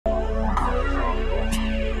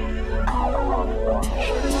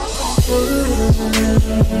Hey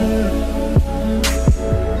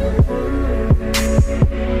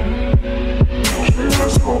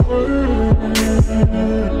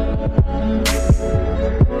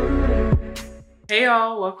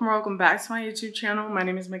y'all, welcome back to my YouTube channel. My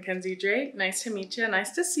name is Mackenzie Drake. Nice to meet you,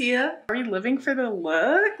 nice to see you. Are you living for the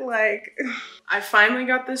look? Like, I finally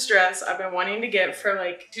got this dress I've been wanting to get for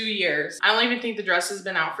like 2 years. I don't even think the dress has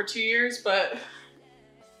been out for 2 years, but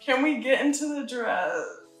can we get into the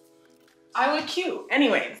dress? I look cute.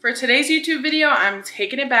 Anyway, for today's YouTube video, I'm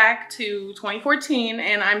taking it back to 2014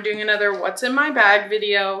 and I'm doing another what's in my bag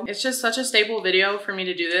video. It's just such a staple video for me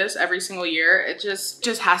to do this every single year. It just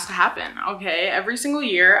has to happen, okay? Every single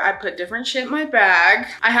year, I put different shit in my bag.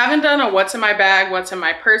 I haven't done a what's in my bag, what's in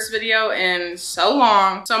my purse video in so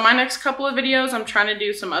long. So my next couple of videos, I'm trying to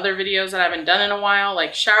do some other videos that I haven't done in a while,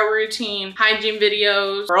 like shower routine, hygiene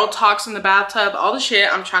videos, girl talks in the bathtub, all the shit.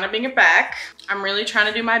 I'm trying to bring it back. I'm really trying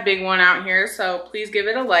to do my big one out here, so please give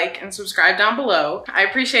it a like and subscribe down below. I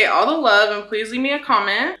appreciate all the love and please leave me a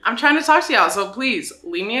comment. I'm trying to talk to y'all, so please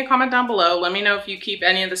leave me a comment down below. Let me know if you keep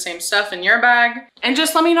any of the same stuff in your bag, and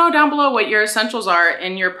just let me know down below what your essentials are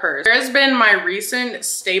in your purse. There's been my recent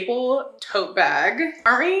staple tote bag.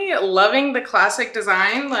 Aren't we loving the classic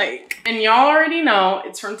design? Like, and y'all already know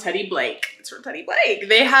it's from Teddy Blake. It's from Teddy Blake.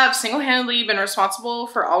 They have single-handedly been responsible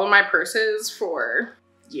for all of my purses for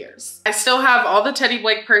years. I still have all the Teddy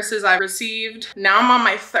Blake purses I received. Now I'm on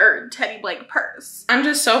my 3rd Teddy Blake purse. I'm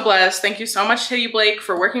just so blessed. Thank you so much, Teddy Blake,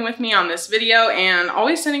 for working with me on this video and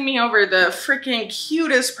always sending me over the freaking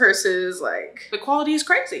cutest purses. Like, the quality is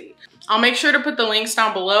crazy. I'll make sure to put the links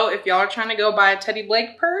down below if y'all are trying to go buy a Teddy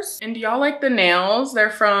Blake purse. And do y'all like the nails? They're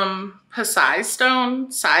from Size Stone.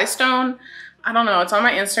 I don't know, it's on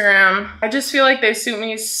my Instagram. I just feel like they suit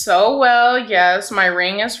me so well. Yes, my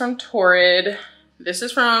ring is from Torrid. This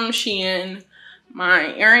is from Shein.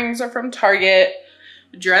 My earrings are from Target.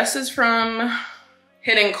 Dress is from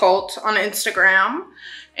Hidden Cult on Instagram.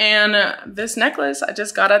 And this necklace I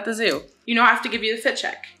just got at the zoo. You know, I have to give you the fit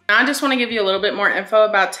check. Now I just want to give you a little bit more info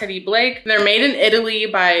about Teddy Blake. They're made in Italy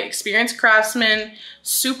by experienced craftsmen.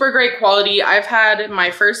 Super great quality. I've had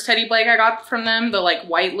my first Teddy Blake I got from them, the like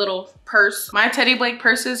white little purse. My Teddy Blake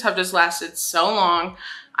purses have just lasted so long.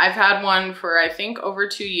 I've had one for I think over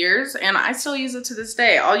 2 years and I still use it to this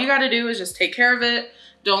day. All you gotta do is just take care of it.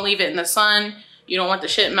 Don't leave it in the sun. You don't want the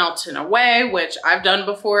shit melting away, which I've done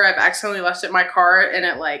before. I've accidentally left it in my car and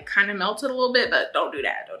it like kind of melted a little bit, but don't do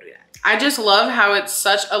that, don't do that. I just love how it's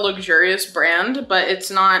such a luxurious brand, but it's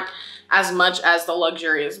not as much as the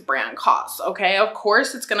luxurious brand costs, okay? Of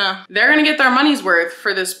course, they're gonna get their money's worth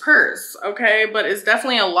for this purse, okay? But it's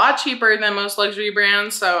definitely a lot cheaper than most luxury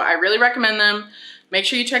brands, so I really recommend them. Make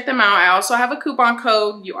sure you check them out. I also have a coupon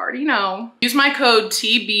code, you already know. Use my code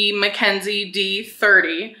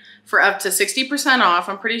TBMackenzied30 for up to 60% off.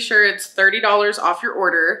 I'm pretty sure it's $30 off your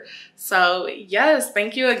order. So yes,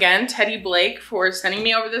 thank you again, Teddy Blake, for sending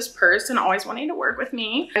me over this purse and always wanting to work with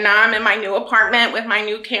me. And now I'm in my new apartment with my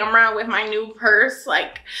new camera, with my new purse,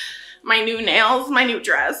 like my new nails, my new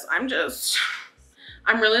dress. I'm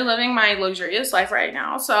really living my luxurious life right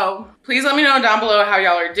now. So please let me know down below how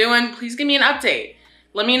y'all are doing. Please give me an update.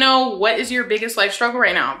 Let me know what is your biggest life struggle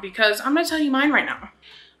right now, because I'm gonna tell you mine right now.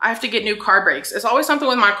 I have to get new car brakes. It's always something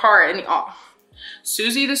with my car, and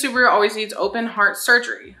Susie the Subaru always needs open heart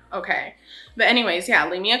surgery, okay? But anyways, yeah,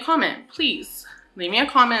 leave me a comment, please. Leave me a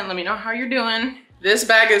comment, let me know how you're doing. This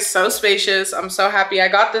bag is so spacious. I'm so happy I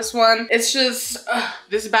got this one. It's just,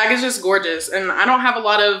 this bag is just gorgeous, and I don't have a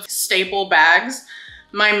lot of staple bags.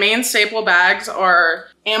 My main staple bags are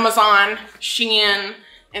Amazon, Shein,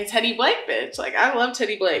 and Teddy Blake, bitch. Like, I love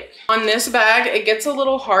Teddy Blake. On this bag, it gets a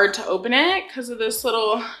little hard to open it because of this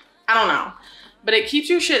little, I don't know, but it keeps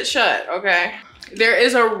your shit shut, okay? There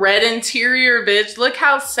is a red interior, bitch. Look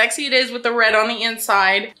how sexy it is with the red on the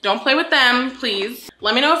inside. Don't play with them, please.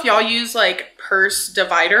 Let me know if y'all use like purse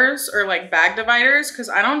dividers or like bag dividers, because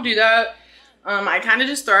I don't do that. I kind of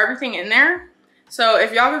just throw everything in there. So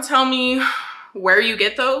if y'all could tell me where you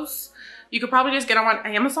get those, you could probably just get them on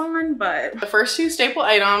Amazon. But the first 2 staple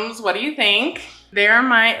items, what do you think? They're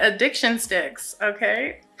my addiction sticks,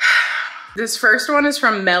 okay? This first one is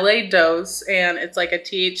from Melee Dose, and it's like a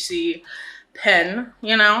THC pen,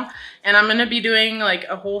 you know? And I'm gonna be doing like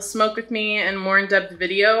a whole smoke with me and more in-depth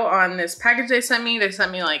video on this package they sent me. They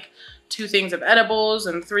sent me like 2 things of edibles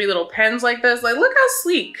and 3 little pens like this. Like, look how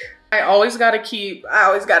sleek. I always gotta keep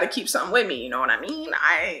something with me, you know what I mean?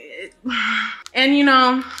 And you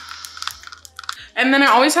know, and then I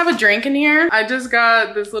always have a drink in here. I just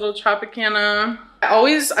got this little Tropicana.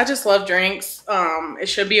 I just love drinks. It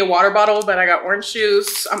should be a water bottle, but I got orange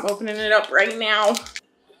juice. I'm opening it up right now.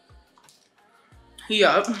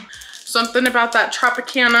 Yup. Something about that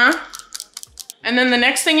Tropicana. And then the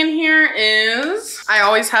next thing in here is, I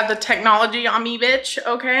always have the technology on me, bitch.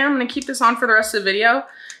 Okay, I'm gonna keep this on for the rest of the video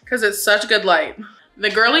because it's such good light. The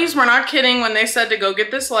girlies were not kidding when they said to go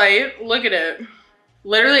get this light. Look at it.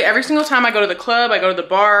 Literally every single time I go to the club, I go to the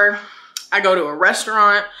bar, I go to a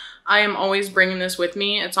restaurant, I am always bringing this with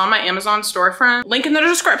me. It's on my Amazon storefront. Link in the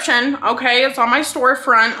description, okay? It's on my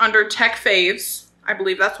storefront under Tech Faves. I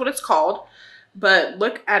believe that's what it's called. But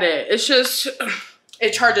look at it. It's just,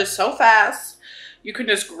 it charges so fast. You can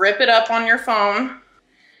just grip it up on your phone.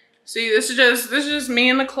 See, this is just me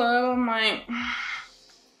in the club. I'm like,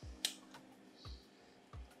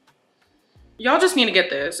 y'all just need to get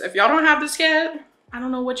this. If y'all don't have this yet, I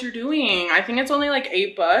don't know what you're doing. I think it's only like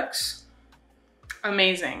 $8.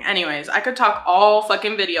 Amazing. Anyways, I could talk all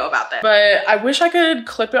fucking video about that. But I wish I could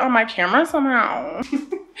clip it on my camera somehow.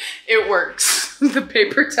 It works. The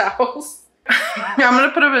paper towels. I'm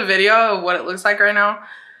gonna put up a video of what it looks like right now.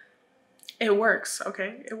 It works,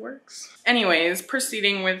 okay? It works. Anyways,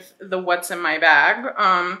 proceeding with the what's in my bag.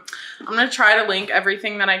 I'm gonna try to link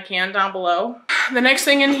everything that I can down below. The next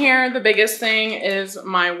thing in here, the biggest thing, is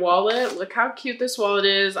my wallet. Look how cute this wallet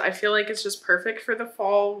is. I feel like it's just perfect for the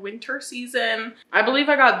fall, winter season. I believe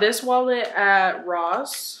I got this wallet at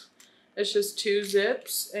Ross. It's just 2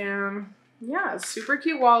 zips and yeah, it's super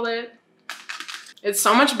cute wallet. It's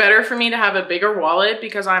so much better for me to have a bigger wallet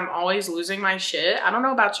because I'm always losing my shit. I don't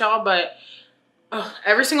know about y'all, but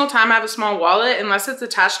every single time I have a small wallet, unless it's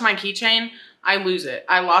attached to my keychain, I lose it.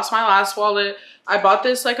 I lost my last wallet. I bought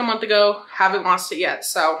this like a month ago, haven't lost it yet.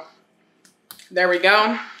 So there we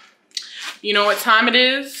go. You know what time it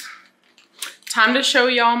is? Time to show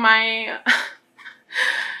y'all my,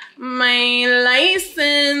 my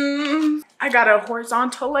license. I got a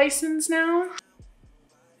horizontal license now.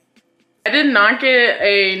 I did not get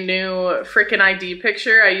a new freaking ID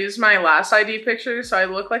picture. I used my last ID picture, so I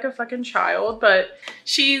look like a fucking child, but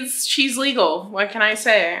she's legal. What can I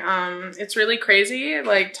say? It's really crazy,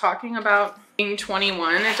 like talking about being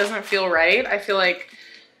 21. It doesn't feel right. I feel like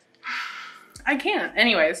I can't.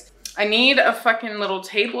 Anyways, I need a fucking little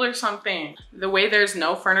table or something. The way there's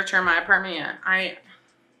no furniture in my apartment yet. I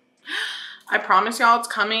promise y'all it's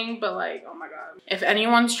coming, but like, oh my God. If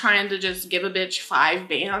anyone's trying to just give a bitch 5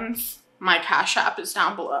 bands, my Cash App is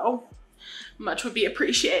down below. Much would be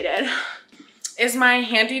appreciated. Is my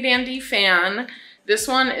handy dandy fan. This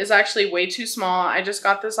one is actually way too small. I just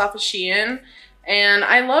got this off of Shein and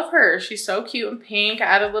I love her. She's so cute and pink. I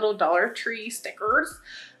added little Dollar Tree stickers,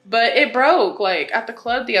 but it broke like at the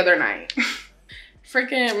club the other night.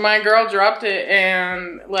 Freaking my girl dropped it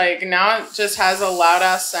and like now it just has a loud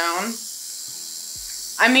ass sound.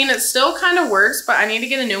 I mean, it still kind of works, but I need to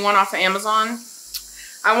get a new one off of Amazon.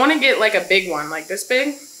 I want to get like a big one, like this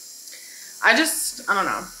big. I don't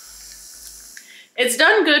know. It's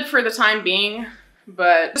done good for the time being,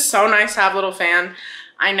 but it's so nice to have a little fan.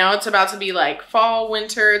 I know it's about to be like fall,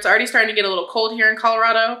 winter. It's already starting to get a little cold here in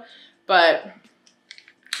Colorado, but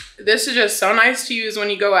this is just so nice to use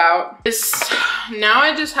when you go out. Now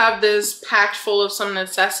I just have this packed full of some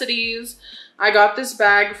necessities. I got this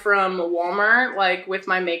bag from Walmart, like with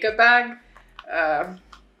my makeup bag.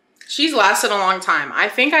 She's lasted a long time. I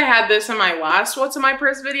think I had this in my last what's in my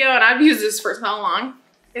purse video and I've used this for so long.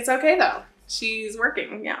 It's okay though. She's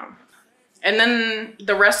working, yeah. And then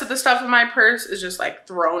the rest of the stuff in my purse is just like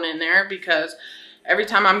thrown in there because every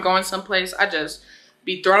time I'm going someplace, I just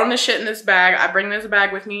be throwing the shit in this bag. I bring this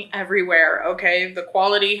bag with me everywhere, okay? The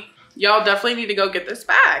quality, y'all definitely need to go get this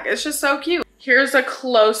bag. It's just so cute. Here's a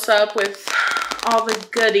close-up with all the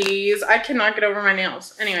goodies. I cannot get over my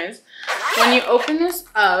nails. Anyways, when you open this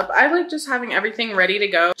up, I like just having everything ready to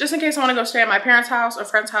go. Just in case I want to go stay at my parents' house, a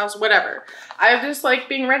friend's house, whatever. I just like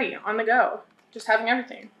being ready on the go. Just having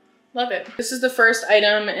everything. Love it. This is the first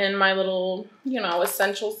item in my little, you know,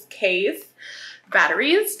 essentials case.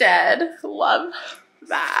 Battery is dead. Love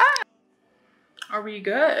that. Are we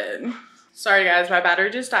good? Sorry guys, my battery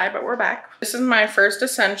just died, but we're back. This is my first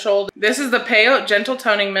essential. This is the Pale Gentle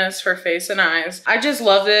Toning Mist for face and eyes. I just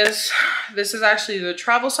love this. This is actually the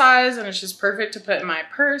travel size and it's just perfect to put in my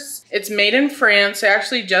purse. It's made in France. They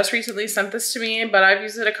actually just recently sent this to me, but I've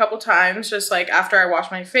used it a couple times just like after I wash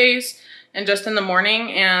my face and just in the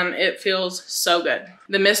morning, and it feels so good.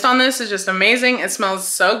 The mist on this is just amazing. It smells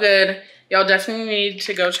so good. Y'all definitely need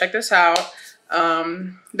to go check this out.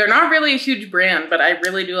 They're not really a huge brand, but I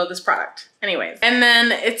really do love this product. Anyways, and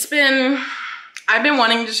then I've been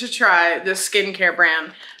wanting to try this skincare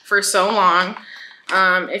brand for so long.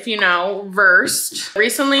 If you know, Versed.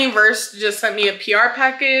 Recently, Versed just sent me a PR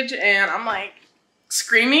package and I'm like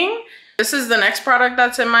screaming. This is the next product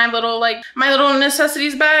that's in my little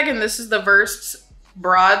necessities bag, and this is the Versed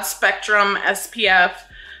Broad Spectrum SPF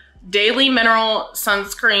Daily Mineral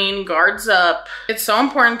Sunscreen. Guards up. It's so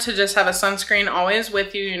important to just have a sunscreen always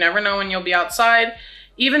with you. You never know when you'll be outside.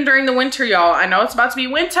 Even during the winter, y'all. I know it's about to be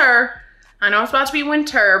winter.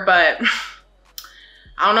 But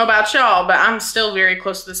I don't know about y'all, but I'm still very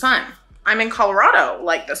close to the sun. I'm in Colorado,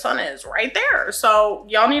 like the sun is right there. So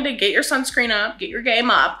y'all need to get your sunscreen up, get your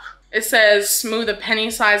game up. It says smooth a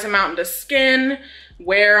penny-sized amount into skin,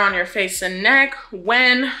 wear on your face and neck,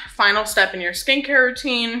 when, final step in your skincare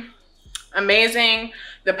routine. Amazing.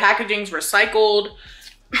 The packaging's recycled.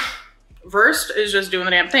 Versed is just doing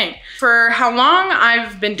the damn thing. For how long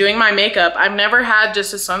I've been doing my makeup, I've never had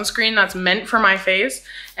just a sunscreen that's meant for my face,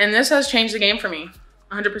 and this has changed the game for me,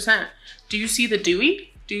 100%. Do you see the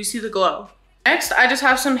dewy? Do you see the glow? Next, I just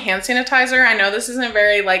have some hand sanitizer. I know this isn't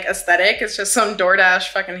very like aesthetic, it's just some DoorDash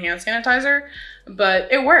fucking hand sanitizer,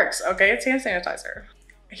 but it works, okay? It's hand sanitizer.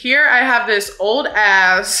 Here I have this old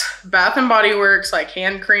ass Bath & Body Works like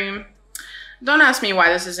hand cream. Don't ask me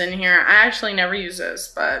why this is in here. I actually never use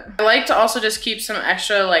this, but I like to also just keep some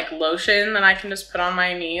extra like lotion that I can just put on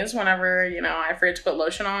my knees whenever, you know, I forget to put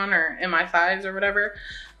lotion on, or in my thighs or whatever.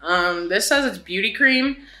 This says it's beauty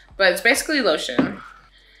cream, but it's basically lotion.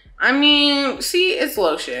 I mean, see, it's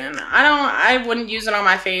lotion. I wouldn't use it on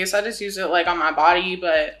my face. I just use it like on my body,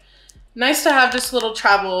 but nice to have just a little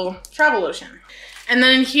travel lotion. And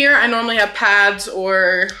then in here, I normally have pads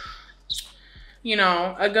or, you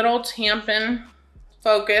know, a good old Tampon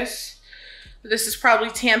Focus. This is probably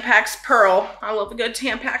Tampax Pearl. I love a good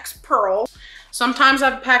Tampax Pearl. Sometimes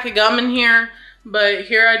I have a pack of gum in here, but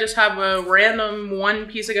here I just have a random one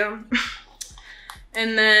piece of gum.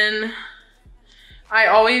 And then I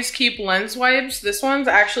always keep lens wipes. This one's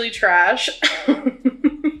actually trash.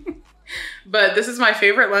 But this is my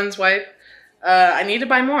favorite lens wipe. I need to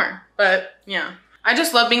buy more, but yeah. I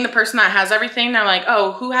just love being the person that has everything. They're like,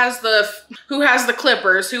 oh, who has the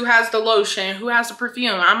clippers? Who has the lotion? Who has the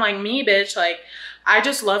perfume? I'm like, me, bitch. Like, I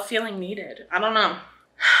just love feeling needed. I don't know.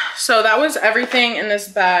 So that was everything in this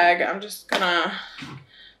bag. I'm just gonna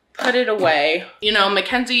put it away. You know,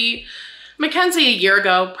 Mackenzie a year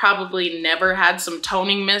ago probably never had some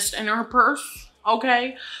toning mist in her purse,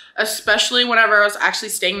 okay? Especially whenever I was actually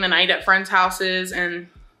staying the night at friends' houses and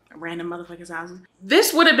random motherfuckers' houses.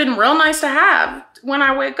 This would have been real nice to have when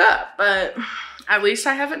I wake up, but at least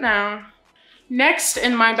I have it now. Next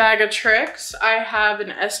in my bag of tricks, I have an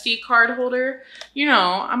SD card holder. You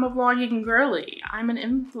know, I'm a vlogging girly. I'm an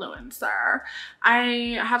influencer.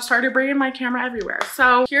 I have started bringing my camera everywhere.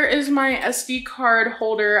 So here is my SD card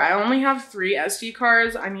holder. I only have 3 SD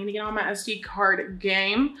cards. I need to get on my SD card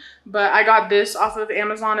game, but I got this off of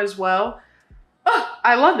Amazon as well. Oh,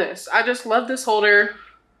 I love this. I just love this holder.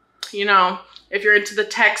 You know, if you're into the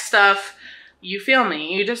tech stuff, you feel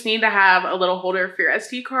me. You just need to have a little holder for your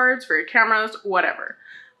SD cards, for your cameras, whatever.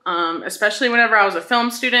 Especially whenever I was a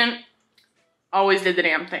film student, always did the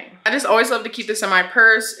damn thing. I just always love to keep this in my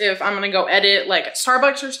purse. If I'm gonna go edit like at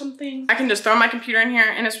Starbucks or something, I can just throw my computer in here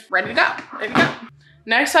and it's ready to go, ready to go.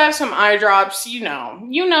 Next, I have some eye drops. You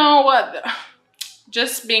know what,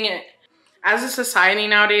 just being it, as a society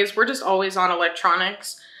nowadays, we're just always on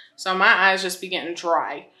electronics. So my eyes just be getting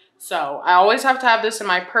dry. So I always have to have this in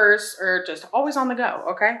my purse or just always on the go,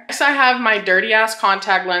 okay? Next, I have my dirty ass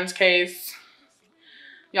contact lens case.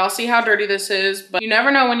 Y'all see how dirty this is, but you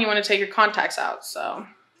never know when you want to take your contacts out, so.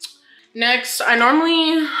 Next, I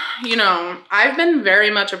normally, you know, I've been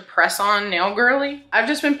very much a press-on nail girly. I've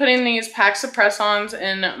just been putting these packs of press-ons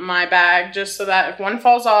in my bag just so that if one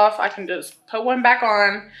falls off, I can just put one back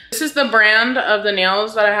on. This is the brand of the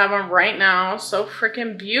nails that I have on right now. So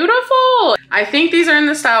freaking beautiful. I think these are in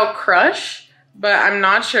the style Crush, but I'm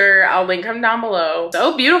not sure. I'll link them down below.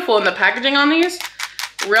 So beautiful, and the packaging on these,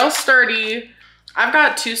 real sturdy. I've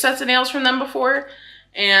got 2 sets of nails from them before,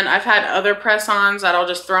 and I've had other press-ons that I'll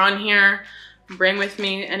just throw in here, bring with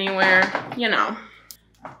me anywhere, you know.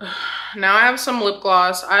 Now I have some lip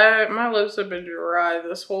gloss. My lips have been dry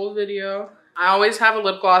this whole video. I always have a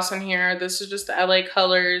lip gloss in here. This is just the LA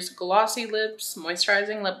Colors Glossy Lips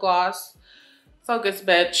Moisturizing Lip Gloss. Focus,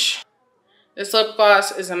 bitch. This lip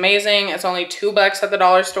gloss is amazing. It's only $2 at the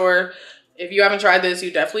dollar store. If you haven't tried this,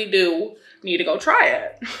 you definitely do need to go try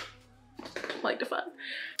it. Like the fun.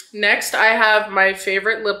 Next, I have my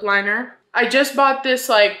favorite lip liner. I just bought this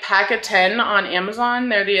like pack of 10 on Amazon.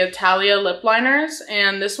 They're the Italia lip liners,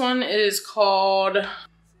 and this one is called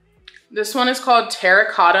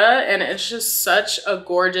Terracotta, and it's just such a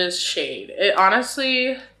gorgeous shade. It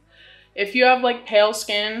honestly, if you have like pale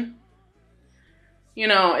skin, you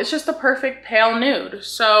know, it's just the perfect pale nude.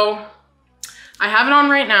 So I have it on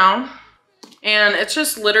right now, and it's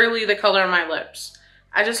just literally the color of my lips.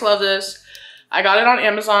 I just love this. I got it on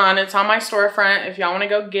Amazon. It's on my storefront if y'all want to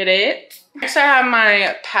go get it. Next, I have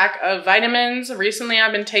my pack of vitamins. Recently,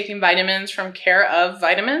 I've been taking vitamins from Care of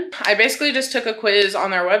Vitamin. I basically just took a quiz on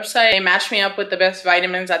their website. They matched me up with the best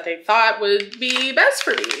vitamins that they thought would be best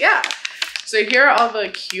for me, yeah. So here are all the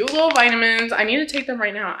cute little vitamins. I need to take them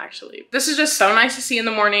right now, actually. This is just so nice to see in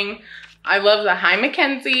the morning. I love the Hi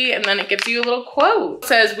Mackenzie, and then it gives you a little quote. It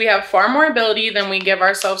says, we have far more ability than we give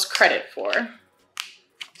ourselves credit for.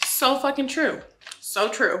 So fucking true, so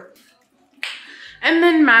true. And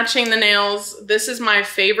then matching the nails, this is my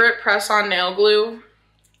favorite press-on nail glue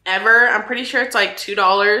ever. I'm pretty sure it's like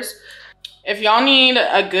 $2. If y'all need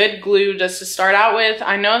a good glue just to start out with,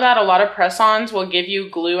 I know that a lot of press-ons will give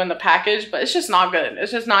you glue in the package, but it's just not good.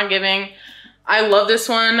 It's just not giving. I love this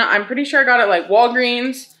one. I'm pretty sure I got it like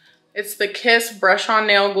Walgreens. It's the Kiss brush-on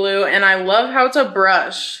nail glue, and I love how it's a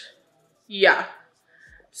brush. Yeah,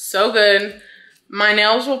 so good. My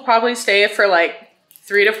nails will probably stay for like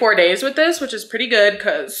 3 to 4 days with this, which is pretty good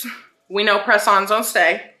because we know press-ons don't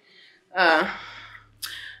stay.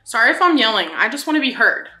 Sorry if I'm yelling. I just want to be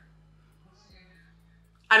heard.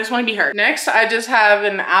 I just want to be heard. Next, I just have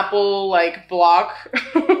an Apple like block.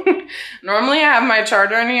 Normally I have my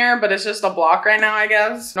charger in here, but it's just a block right now, I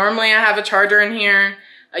guess. Normally I have a charger in here,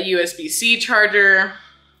 a USB-C charger,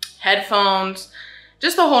 headphones,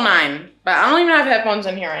 just the whole nine. But I don't even have headphones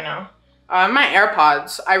in here right now. My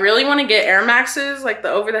AirPods. I really want to get Air Maxes, like the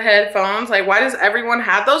over-the-head phones. Like, why does everyone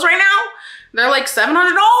have those right now? They're like $700.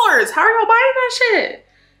 How are y'all buying that shit?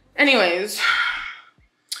 Anyways,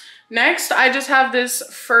 next I just have this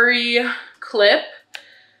furry clip.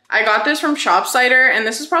 I got this from ShopSider, and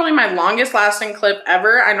this is probably my longest lasting clip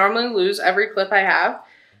ever. I normally lose every clip I have.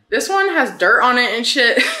 This one has dirt on it and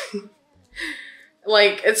shit.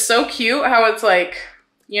 Like, it's so cute how it's like,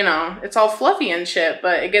 you know, it's all fluffy and shit,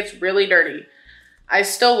 but it gets really dirty. I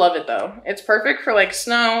still love it though. It's perfect for like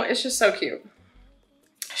snow. It's just so cute.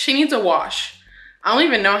 She needs a wash. I don't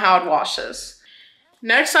even know how I'd wash this.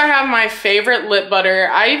 Next, I have my favorite lip butter.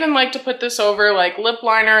 I even like to put this over like lip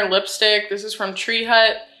liner, lipstick. This is from Tree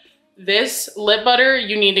Hut. This lip butter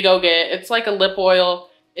you need to go get. It's like a lip oil.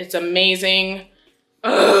 It's amazing.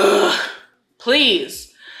 Ugh. Please.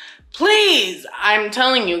 Please, I'm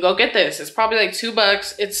telling you, go get this. It's probably like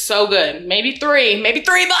 $2. It's so good. Maybe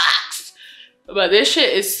 $3 bucks. But this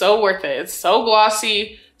shit is so worth it. It's so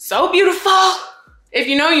glossy, so beautiful. If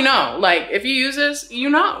you know, you know. Like, if you use this, you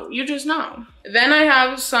know. You just know. Then I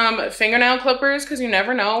have some fingernail clippers, because you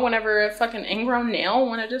never know whenever a fucking ingrown nail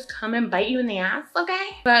want to just come and bite you in the ass,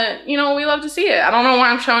 okay? But, you know, we love to see it. I don't know why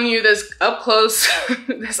I'm showing you this up close,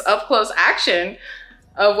 this up close action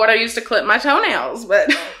of what I used to clip my toenails, but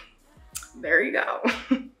there you go.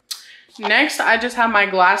 Next, I just have my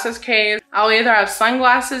glasses case. I'll either have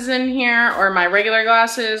sunglasses in here or my regular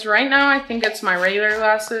glasses. Right now, I think it's my regular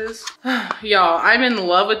glasses. Y'all, I'm in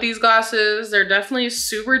love with these glasses. They're definitely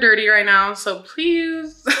super dirty right now, so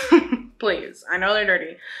please, please. I know they're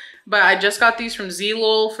dirty, but I just got these from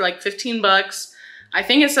Zlul for like 15 bucks. I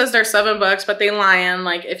think it says they're $7, but they lying.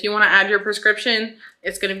 Like, if you want to add your prescription,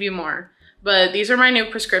 it's gonna be more. But these are my new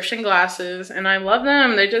prescription glasses, and I love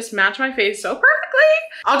them. They just match my face so perfectly.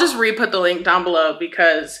 I'll just re-put the link down below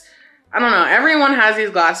because, I don't know, everyone has these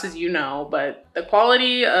glasses, you know, but the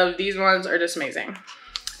quality of these ones are just amazing.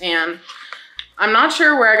 And I'm not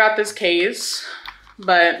sure where I got this case,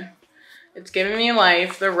 but it's giving me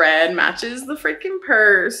life. The red matches the freaking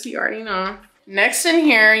purse, you already know. Next in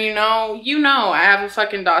here, you know, I have a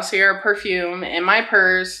fucking Dossier perfume in my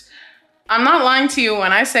purse. I'm not lying to you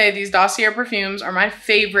when I say these Dossier perfumes are my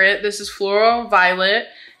favorite. This is Floral Violet,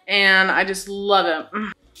 and I just love it.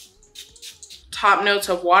 Top notes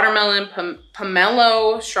of watermelon,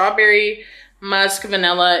 pomelo, strawberry, musk,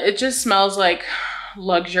 vanilla. It just smells like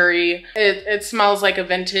luxury. It smells like a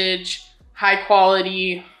vintage, high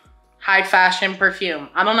quality, high fashion perfume.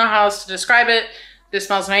 I don't know how else to describe it. This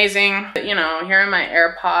smells amazing. You know, here are my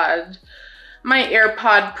AirPod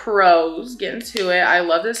Pros. Get into it. I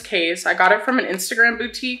love this case. I got it from an Instagram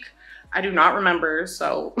boutique. I do not remember,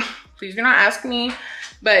 so please do not ask me,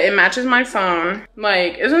 but it matches my phone.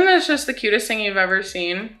 Like, isn't this just the cutest thing you've ever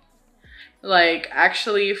seen? Like,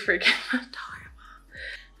 actually freaking adorable.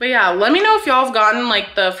 But yeah, let me know if y'all have gotten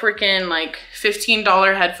like the freaking like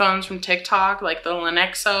 $15 headphones from TikTok, like the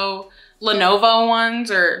Lenovo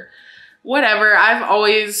ones or whatever.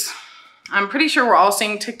 I'm pretty sure we're all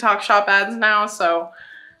seeing TikTok shop ads now, so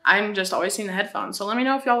I'm just always seeing the headphones. So let me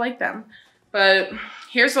know if y'all like them. But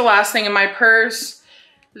here's the last thing in my purse.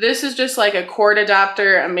 This is just like a cord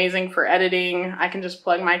adapter, amazing for editing. I can just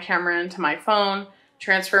plug my camera into my phone,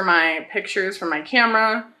 transfer my pictures from my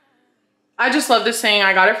camera. I just love this thing.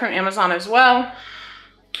 I got it from Amazon as well.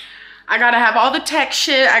 I gotta have all the tech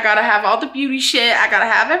shit. I gotta have all the beauty shit. I gotta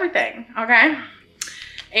have everything, okay?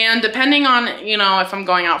 And depending on, you know, if I'm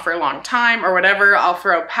going out for a long time or whatever, I'll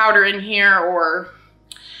throw powder in here or,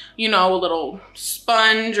 you know, a little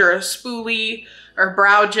sponge or a spoolie or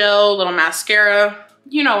brow gel, a little mascara.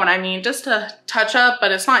 You know what I mean, just to touch up,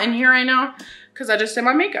 but it's not in here right now because I just did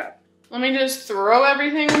my makeup. Let me just throw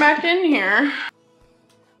everything back in here.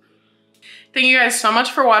 Thank you guys so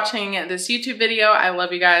much for watching this YouTube video. I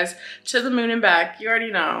love you guys to the moon and back. You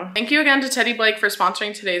already know. Thank you again to Teddy Blake for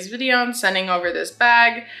sponsoring today's video and sending over this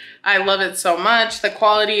bag. I love it so much. The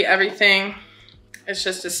quality, everything. It's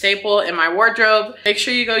just a staple in my wardrobe. Make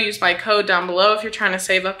sure you go use my code down below if you're trying to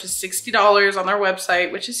save up to $60 on their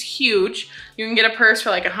website, which is huge. You can get a purse for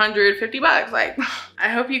like 150 bucks. Like, I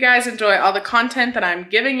hope you guys enjoy all the content that I'm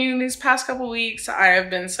giving you these past couple weeks. I have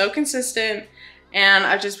been so consistent and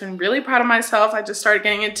I've just been really proud of myself. I just started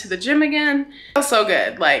getting into the gym again. It feels so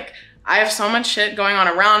good. Like, I have so much shit going on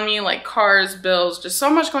around me, like cars, bills, just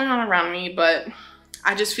so much going on around me, but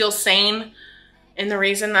I just feel sane in the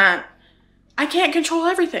reason that I can't control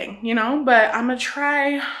everything, you know, but I'm gonna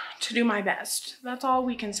try to do my best. That's all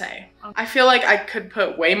we can say. I feel like I could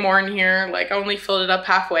put way more in here. Like, I only filled it up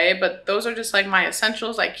halfway, but those are just like my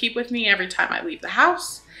essentials I keep with me every time I leave the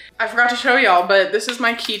house. I forgot to show y'all, but this is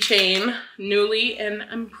my keychain, newly and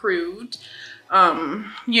improved.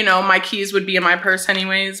 You know, my keys would be in my purse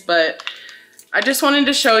anyways, but I just wanted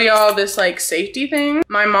to show y'all this like safety thing.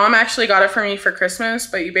 My mom actually got it for me for Christmas,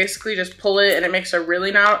 but you basically just pull it and it makes a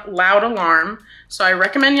really loud alarm. So I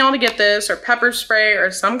recommend y'all to get this or pepper spray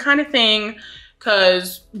or some kind of thing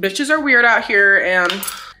because bitches are weird out here and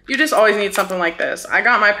you just always need something like this. I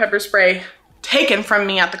got my pepper spray taken from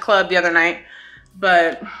me at the club the other night,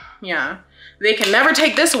 but yeah, they can never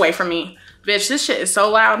take this away from me. Bitch, this shit is so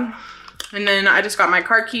loud. And then I just got my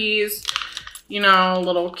car keys. You know,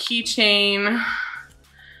 little keychain.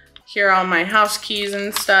 Here are all my house keys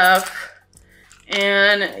and stuff.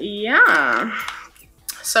 And yeah,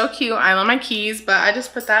 so cute. I love my keys, but I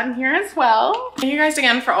just put that in here as well. Thank you guys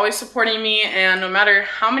again for always supporting me, and no matter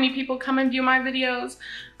how many people come and view my videos,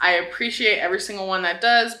 I appreciate every single one that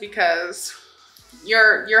does because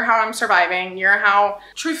you're how I'm surviving. You're how,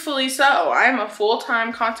 truthfully so. I'm a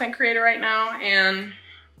full-time content creator right now, and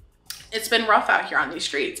it's been rough out here on these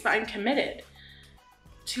streets, but I'm committed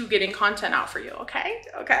to getting content out for you, okay?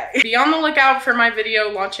 Okay. Be on the lookout for my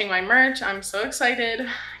video launching my merch. I'm so excited.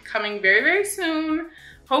 Coming very, very soon.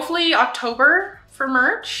 Hopefully October for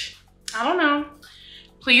merch. I don't know.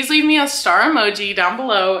 Please leave me a star emoji down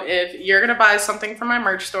below if you're gonna buy something from my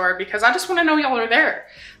merch store because I just wanna know y'all are there.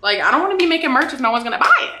 Like, I don't wanna be making merch if no one's gonna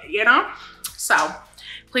buy it, you know? So,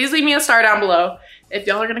 please leave me a star down below if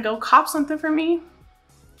y'all are gonna go cop something from me.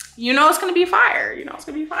 You know it's gonna be fire. You know it's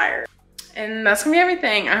gonna be fire. And that's gonna be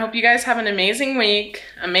everything. I hope you guys have an amazing week,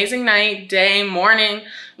 amazing night, day, morning,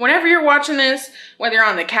 whenever you're watching this, whether you're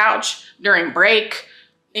on the couch, during break,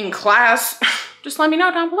 in class, just let me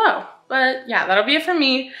know down below. But yeah, that'll be it from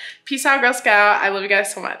me. Peace out, Girl Scout. I love you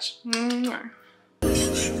guys so much. Mwah.